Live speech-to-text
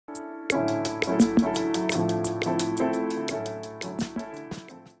Hello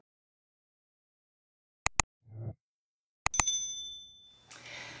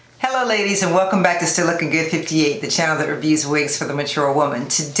ladies, and welcome back to Still Looking Good 58, the channel that reviews wigs for the mature woman.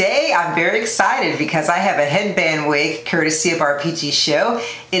 Today I'm very excited because I have a headband wig courtesy of RPGShow.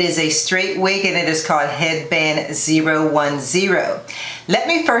 It is a straight wig and it is called Headband 010. Let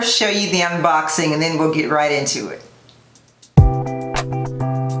me first show you the unboxing and then we'll get right into it.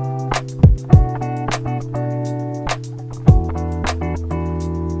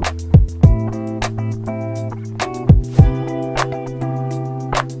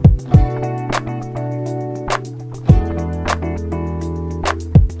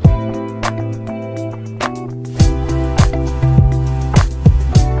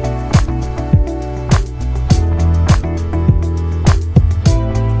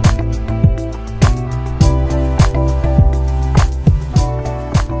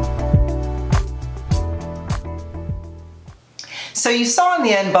 So you saw in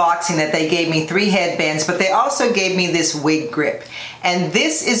the unboxing that they gave me 3 headbands, but they also gave me this wig grip. And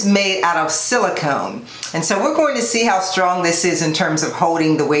this is made out of silicone. And so we're going to see how strong this is in terms of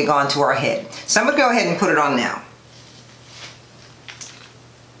holding the wig onto our head. So I'm going to go ahead and put it on now.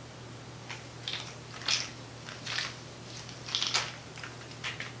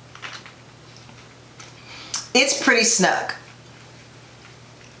 It's pretty snug.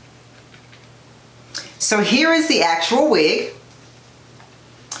 So here is the actual wig.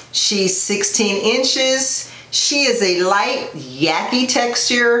 She's 16 inches. She is a light yaki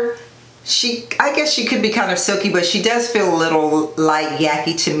texture. I guess she could be kind of silky, but she does feel a little light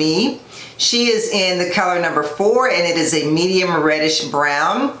yaki to me. She is in the color number 4 and it is a medium reddish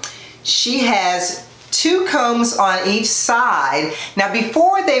brown. She has 2 combs on each side. Now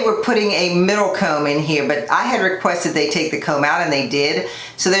before they were putting a middle comb in here, but I had requested they take the comb out and they did.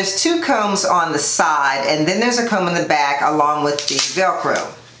 So there's 2 combs on the side and then there's a comb in the back along with the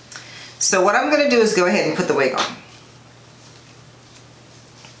Velcro. So what I'm going to do is go ahead and put the wig on.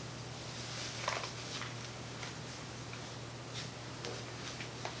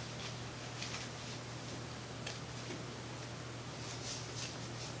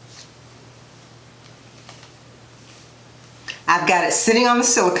 I've got it sitting on the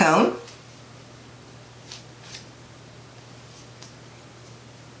silicone.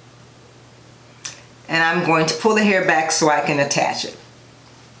 And I'm going to pull the hair back so I can attach it.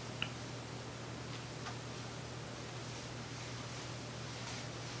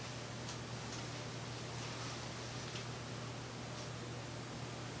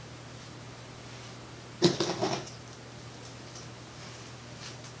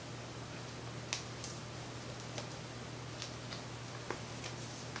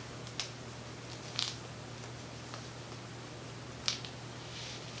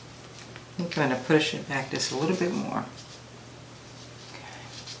 I'm going to push it back just a little bit more.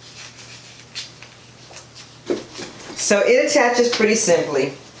 Okay. So it attaches pretty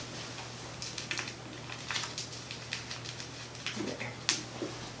simply. There.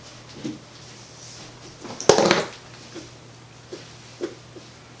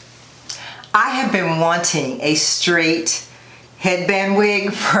 I have been wanting a straight headband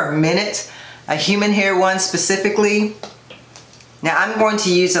wig for a minute, a human hair one specifically. Now I'm going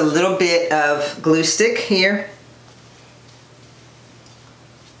to use a little bit of glue stick here.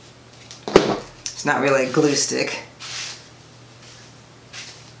 It's not really a glue stick.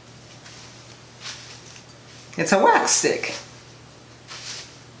 It's a wax stick.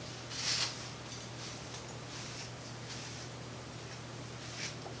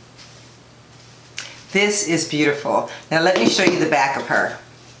 This is beautiful. Now let me show you the back of her.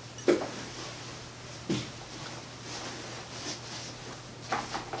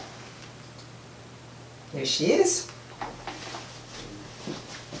 There she is.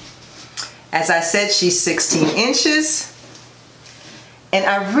 As I said, she's 16 inches. And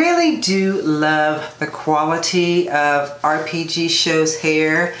I really do love the quality of RPGShow's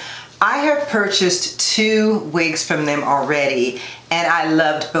hair. I have purchased 2 wigs from them already, and I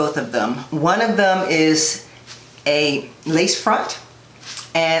loved both of them. One of them is a lace front,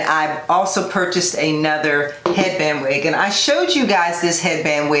 and I also purchased another headband wig. And I showed you guys this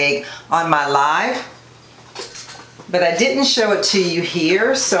headband wig on my live, but I didn't show it to you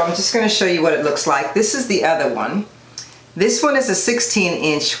here, so I'm just going to show you what it looks like. This is the other one. This one is a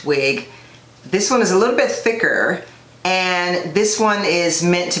 16-inch wig. This one is a little bit thicker, and this one is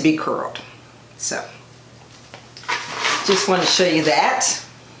meant to be curled. So, just want to show you that.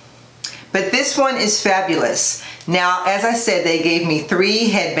 But this one is fabulous. Now, as I said, they gave me 3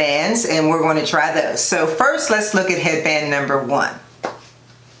 headbands, and we're going to try those. So first, let's look at headband number 1.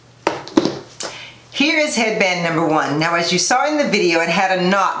 Here is headband number 1. Now as you saw in the video, it had a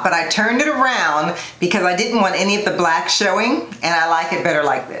knot, but I turned it around because I didn't want any of the black showing, and I like it better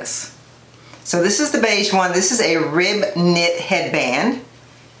like this. So this is the beige one. This is a rib knit headband.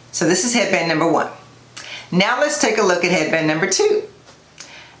 So this is headband number 1. Now let's take a look at headband number 2.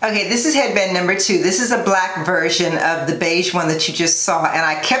 Okay, this is headband number 2. This is a black version of the beige one that you just saw, and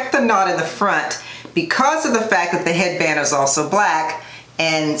I kept the knot in the front because of the fact that the headband is also black,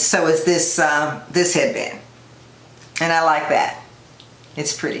 and so is this this headband. And I like that.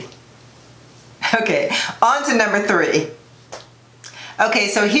 It's pretty. Okay, on to number 3. Okay,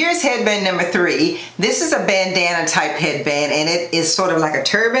 so here's headband number 3. This is a bandana type headband, and it is sort of like a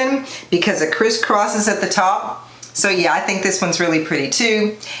turban because it crisscrosses at the top. So yeah, I think this one's really pretty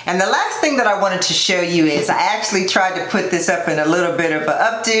too. And the last thing that I wanted to show you is I actually tried to put this up in a little bit of an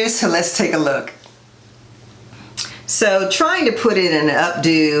updo, so let's take a look. So trying to put it in an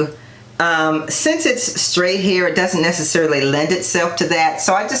updo, since it's straight hair, it doesn't necessarily lend itself to that.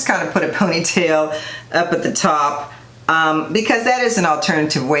 So I just kind of put a ponytail up at the top because that is an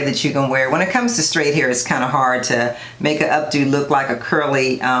alternative way that you can wear it. When it comes to straight hair, it's kind of hard to make an updo look like a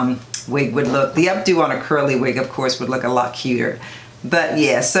curly wig would look. The updo on a curly wig, of course, would look a lot cuter. But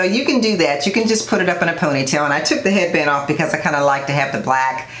yeah, so you can do that. You can just put it up in a ponytail. And I took the headband off because I kind of like to have the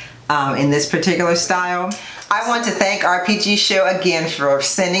black in this particular style. I want to thank RPGShow again for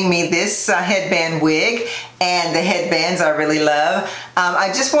sending me this headband wig and the headbands I really love. I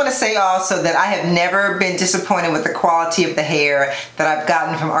just want to say also that I have never been disappointed with the quality of the hair that I've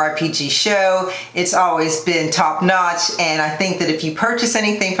gotten from RPGShow. It's always been top notch, and I think that if you purchase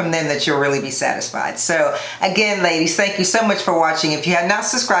anything from them that you'll really be satisfied. So again, ladies, thank you so much for watching. If you have not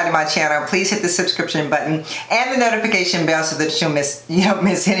subscribed to my channel, please hit the subscription button and the notification bell so that you don't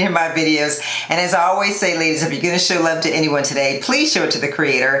miss any of my videos. And as I always say, ladies, if you're going to show love to anyone today, please show it to the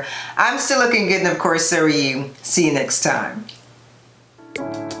creator. I'm still looking good, and of course, so are you. See you next time.